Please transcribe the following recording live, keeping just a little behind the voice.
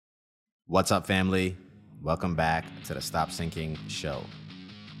What's up, family? Welcome back to the Stop Sinking Show,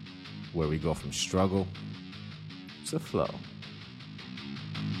 where we go from struggle to flow.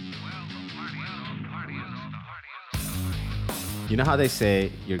 You know how they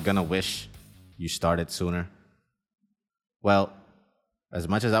say you're gonna wish you started sooner? Well, as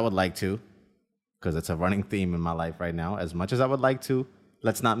much as I would like to, because it's a running theme in my life right now, as much as I would like to,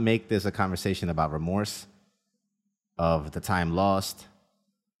 let's not make this a conversation about remorse of the time lost,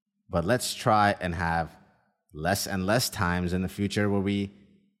 but let's try and have less and less times in the future where we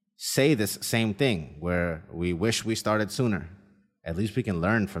say this same thing, where we wish we started sooner. At least we can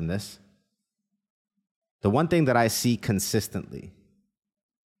learn from this. The one thing that I see consistently,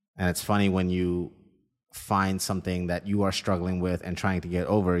 and it's funny when you find something that you are struggling with and trying to get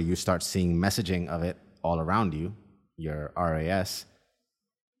over, you start seeing messaging of it all around you, your RAS.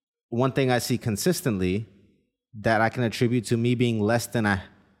 One thing I see consistently that I can attribute to me being less than I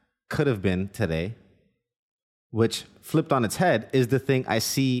could have been today, which flipped on its head, is the thing I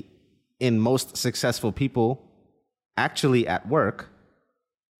see in most successful people actually at work.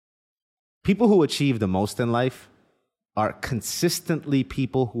 People who achieve the most in life are consistently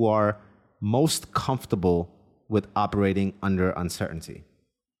people who are most comfortable with operating under uncertainty.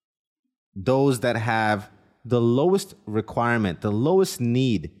 Those that have the lowest requirement, the lowest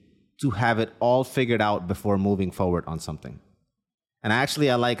need to have it all figured out before moving forward on something. And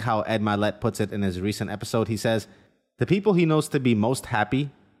I like how Ed Mylett puts it in his recent episode. He says, the people he knows to be most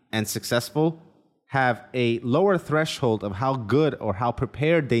happy and successful have a lower threshold of how good or how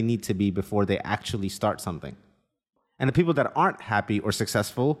prepared they need to be before they actually start something. And the people that aren't happy or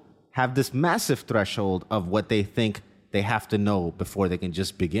successful have this massive threshold of what they think they have to know before they can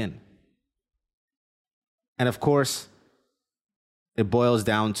just begin. And of course, it boils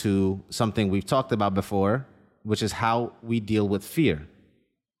down to something we've talked about before, which is how we deal with fear,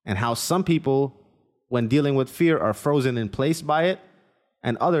 and how some people, when dealing with fear, are frozen in place by it,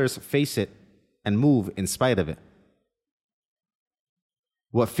 and others face it and move in spite of it.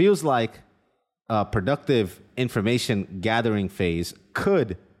 What feels like a productive information gathering phase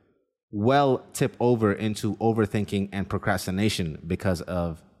could well tip over into overthinking and procrastination because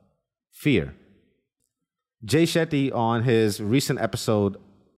of fear. Jay Shetty, on his recent episode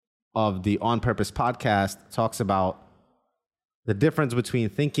of the On Purpose podcast, talks about the difference between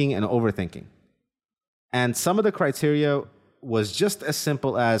thinking and overthinking. And some of the criteria was just as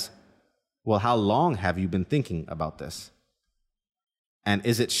simple as, well, how long have you been thinking about this? And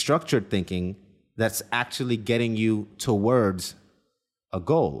is it structured thinking that's actually getting you towards a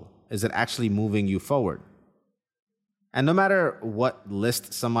goal? Is it actually moving you forward? And no matter what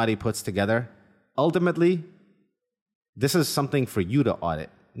list somebody puts together, ultimately, this is something for you to audit.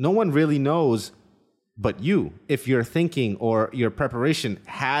 No one really knows but you if your thinking or your preparation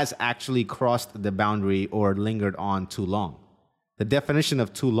has actually crossed the boundary or lingered on too long. The definition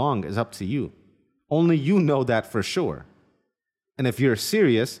of too long is up to you. Only you know that for sure. And if you're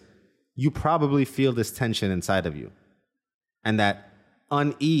serious, you probably feel this tension inside of you. And that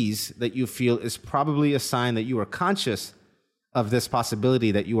unease that you feel is probably a sign that you are conscious of this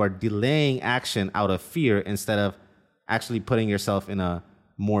possibility that you are delaying action out of fear instead of actually putting yourself in a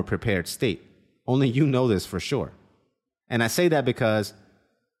more prepared state. Only you know this for sure. And I say that because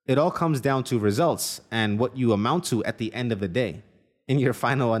it all comes down to results and what you amount to at the end of the day in your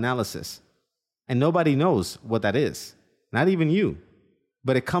final analysis. And nobody knows what that is, not even you.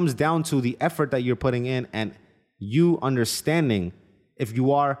 But it comes down to the effort that you're putting in and you understanding if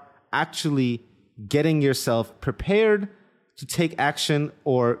you are actually getting yourself prepared to take action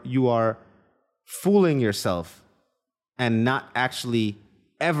or you are fooling yourself and not actually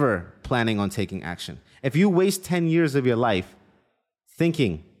ever planning on taking action. If you waste 10 years of your life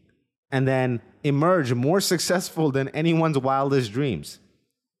thinking and then emerge more successful than anyone's wildest dreams,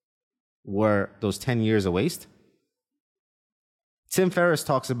 were those 10 years a waste? Tim Ferriss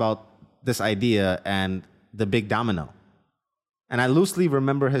talks about this idea and the big domino. And I loosely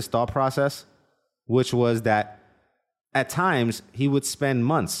remember his thought process, which was that at times he would spend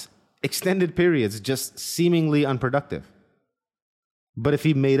months, extended periods, just seemingly unproductive. But if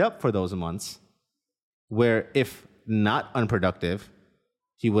he made up for those months, where if not unproductive,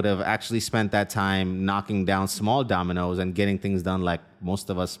 he would have actually spent that time knocking down small dominoes and getting things done like most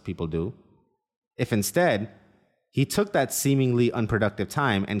of us people do. If instead, he took that seemingly unproductive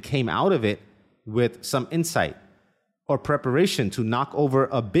time and came out of it with some insight or preparation to knock over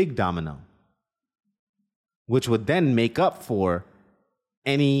a big domino, which would then make up for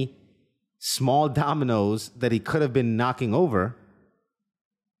any small dominoes that he could have been knocking over,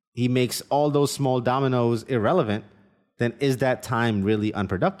 he makes all those small dominoes irrelevant, then is that time really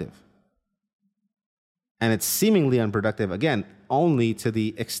unproductive? And it's seemingly unproductive, again, only to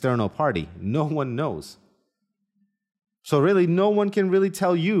the external party. No one knows. So really, no one can really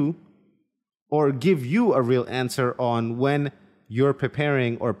tell you or give you a real answer on when you're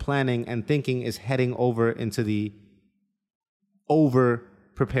preparing or planning and thinking is heading over into the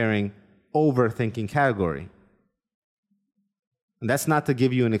over-preparing, overthinking category. And that's not to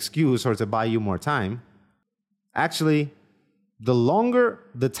give you an excuse or to buy you more time. Actually, the longer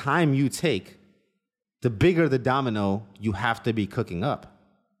the time you take, the bigger the domino you have to be cooking up.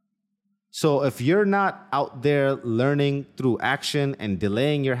 So if you're not out there learning through action and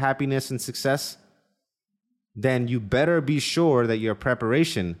delaying your happiness and success, then you better be sure that your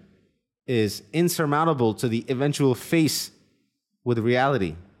preparation is insurmountable to the eventual face with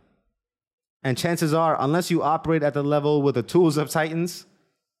reality. And chances are, unless you operate at the level with the tools of Titans,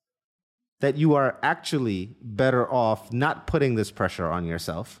 that you are actually better off not putting this pressure on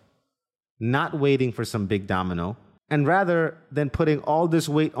yourself, not waiting for some big domino, and rather than putting all this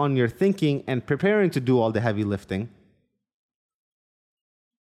weight on your thinking and preparing to do all the heavy lifting,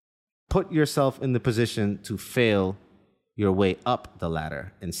 put yourself in the position to fail your way up the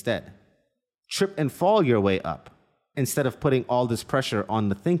ladder instead. Trip and fall your way up instead of putting all this pressure on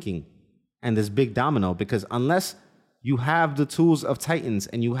the thinking and this big domino, because unless you have the tools of Titans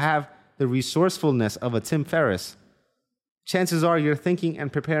and you have the resourcefulness of a Tim Ferriss, chances are your thinking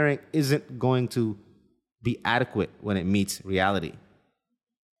and preparing isn't going to be adequate when it meets reality.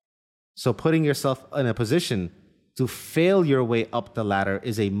 So putting yourself in a position to fail your way up the ladder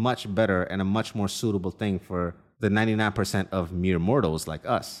is a much better and a much more suitable thing for the 99% of mere mortals like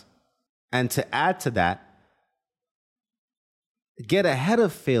us. And to add to that, get ahead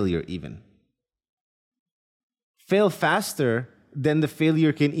of failure even. Fail faster than the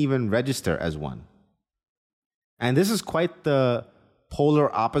failure can even register as one. And this is quite the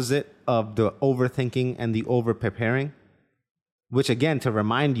polar opposite of the overthinking and the over-preparing, which again, to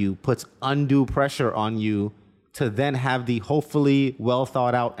remind you, puts undue pressure on you to then have the hopefully well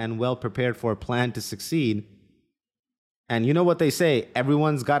thought out and well prepared for plan to succeed. And you know what they say,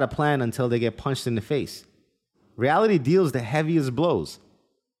 everyone's got a plan until they get punched in the face. Reality deals the heaviest blows.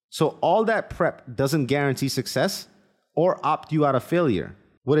 So all that prep doesn't guarantee success or opt you out of failure.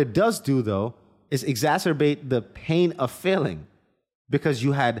 What it does do, though, is exacerbate the pain of failing, because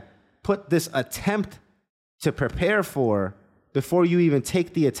you had put this attempt to prepare for before you even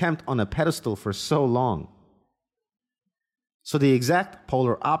take the attempt on a pedestal for so long. So the exact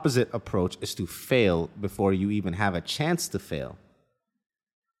polar opposite approach is to fail before you even have a chance to fail.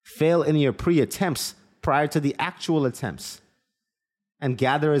 Fail in your pre-attempts prior to the actual attempts, and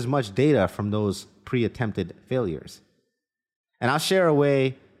gather as much data from those pre-attempted failures. And I'll share a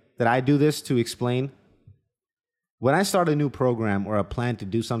way that I do this to explain. When I start a new program or a plan to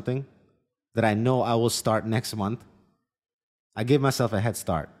do something that I know I will start next month, I give myself a head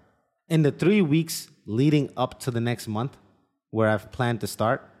start. In the 3 weeks leading up to the next month where I've planned to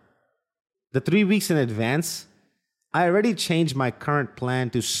start, the 3 weeks in advance, I already changed my current plan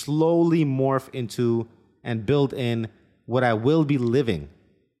to slowly morph into and build in what I will be living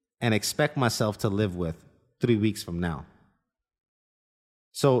and expect myself to live with 3 weeks from now.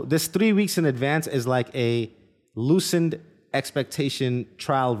 So this 3 weeks in advance is like a loosened expectation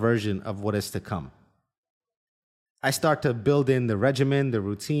trial version of what is to come. I start to build in the regimen, the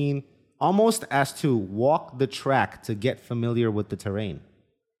routine, almost as to walk the track to get familiar with the terrain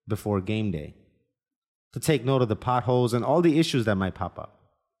before game day, to take note of the potholes and all the issues that might pop up,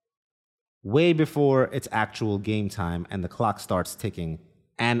 way before it's actual game time and the clock starts ticking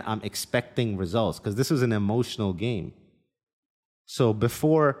and I'm expecting results, because this is an emotional game. So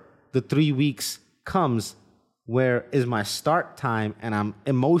before the 3 weeks comes, where is my start time and I'm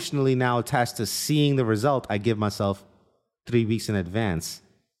emotionally now attached to seeing the result, I give myself 3 weeks in advance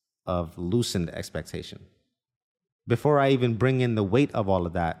of loosened expectation. Before I even bring in the weight of all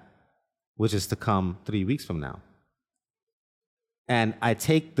of that, which is to come 3 weeks from now. And I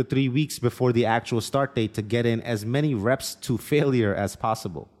take the 3 weeks before the actual start date to get in as many reps to failure as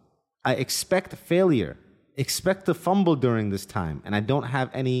possible. I expect failure, expect to fumble during this time, and I don't have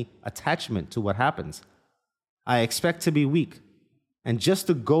any attachment to what happens. I expect to be weak and just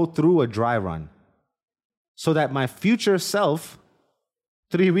to go through a dry run so that my future self,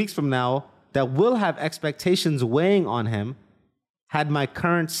 3 weeks from now, that will have expectations weighing on him, had my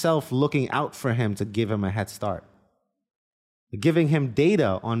current self looking out for him to give him a head start. Giving him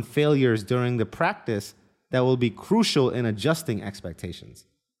data on failures during the practice that will be crucial in adjusting expectations.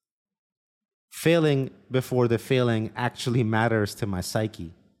 Failing before the failing actually matters to my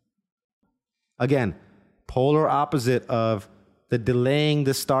psyche. Again, polar opposite of the delaying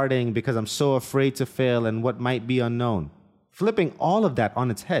the starting because I'm so afraid to fail and what might be unknown. Flipping all of that on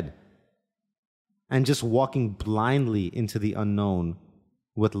its head and just walking blindly into the unknown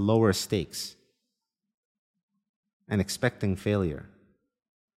with lower stakes and expecting failure.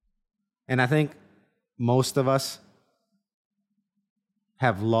 And I think most of us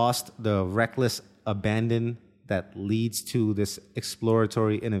have lost the reckless abandon that leads to this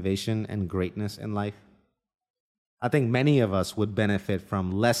exploratory innovation and greatness in life. I think many of us would benefit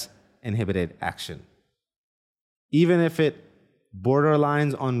from less inhibited action, even if it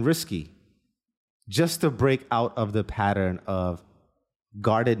borderlines on risky, just to break out of the pattern of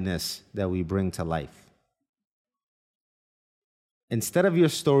guardedness that we bring to life. Instead of your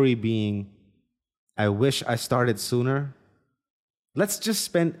story being, I wish I started sooner, let's just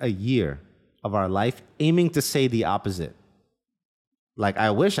spend a year of our life aiming to say the opposite. Like, I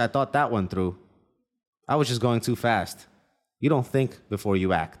wish I thought that one through. I was just going too fast. You don't think before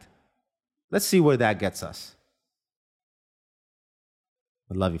you act. Let's see where that gets us.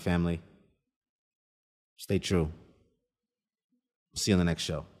 I love you, family. Stay true. See you on the next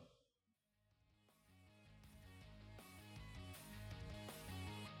show.